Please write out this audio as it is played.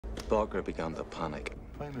Barker began to panic.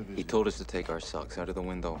 He told us to take our socks out of the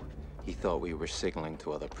window. He thought we were signaling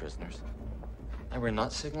to other prisoners. And we're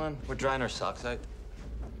not signaling. We're drying our socks out.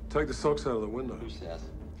 Take the socks out of the window. Who says?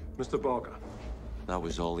 Mr. Barker. That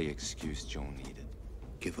was all the excuse Joe needed.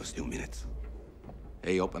 Give us 2 minutes.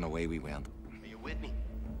 Hey, up and away we went. Are you with me?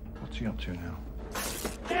 What's he up to now?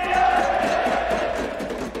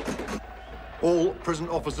 All prison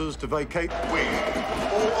officers to vacate the wing.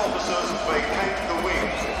 All officers vacate the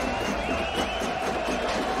wing.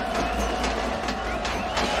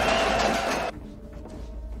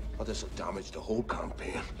 Oh, this will damage the whole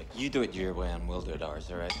campaign. Look, you do it your way and we'll do it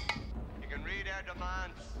ours, all right? You can read our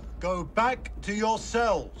demands. Go back to your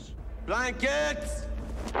cells. Blankets!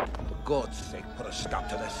 For God's sake, put a stop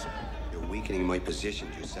to this. You're weakening my position,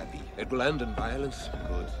 Giuseppe. It will end in violence.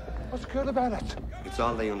 Good. What's good about it? It's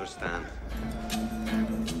all they understand.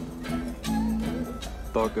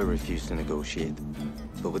 Barker refused to negotiate.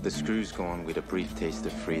 But with the screws gone, we'd a brief taste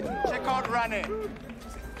of freedom. Check out Rani.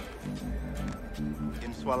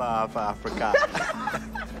 In Swalla for Africa.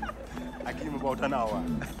 I came about an hour.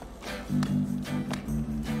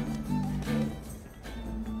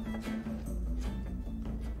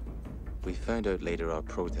 We found out later our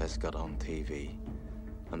protest got on TV.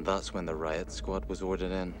 And that's when the riot squad was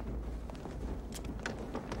ordered in.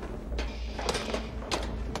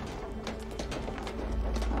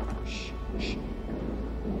 Shh.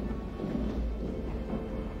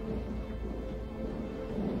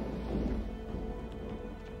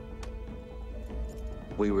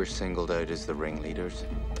 We were singled out as the ringleaders.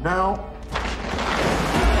 Now.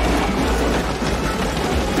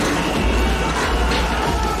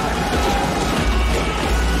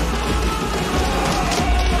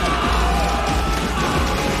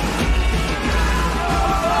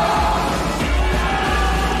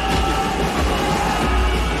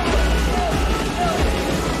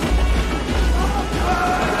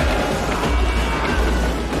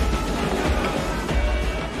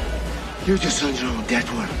 You just signed your own death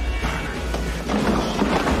warrant.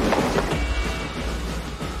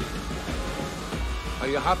 Are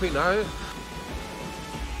you happy now?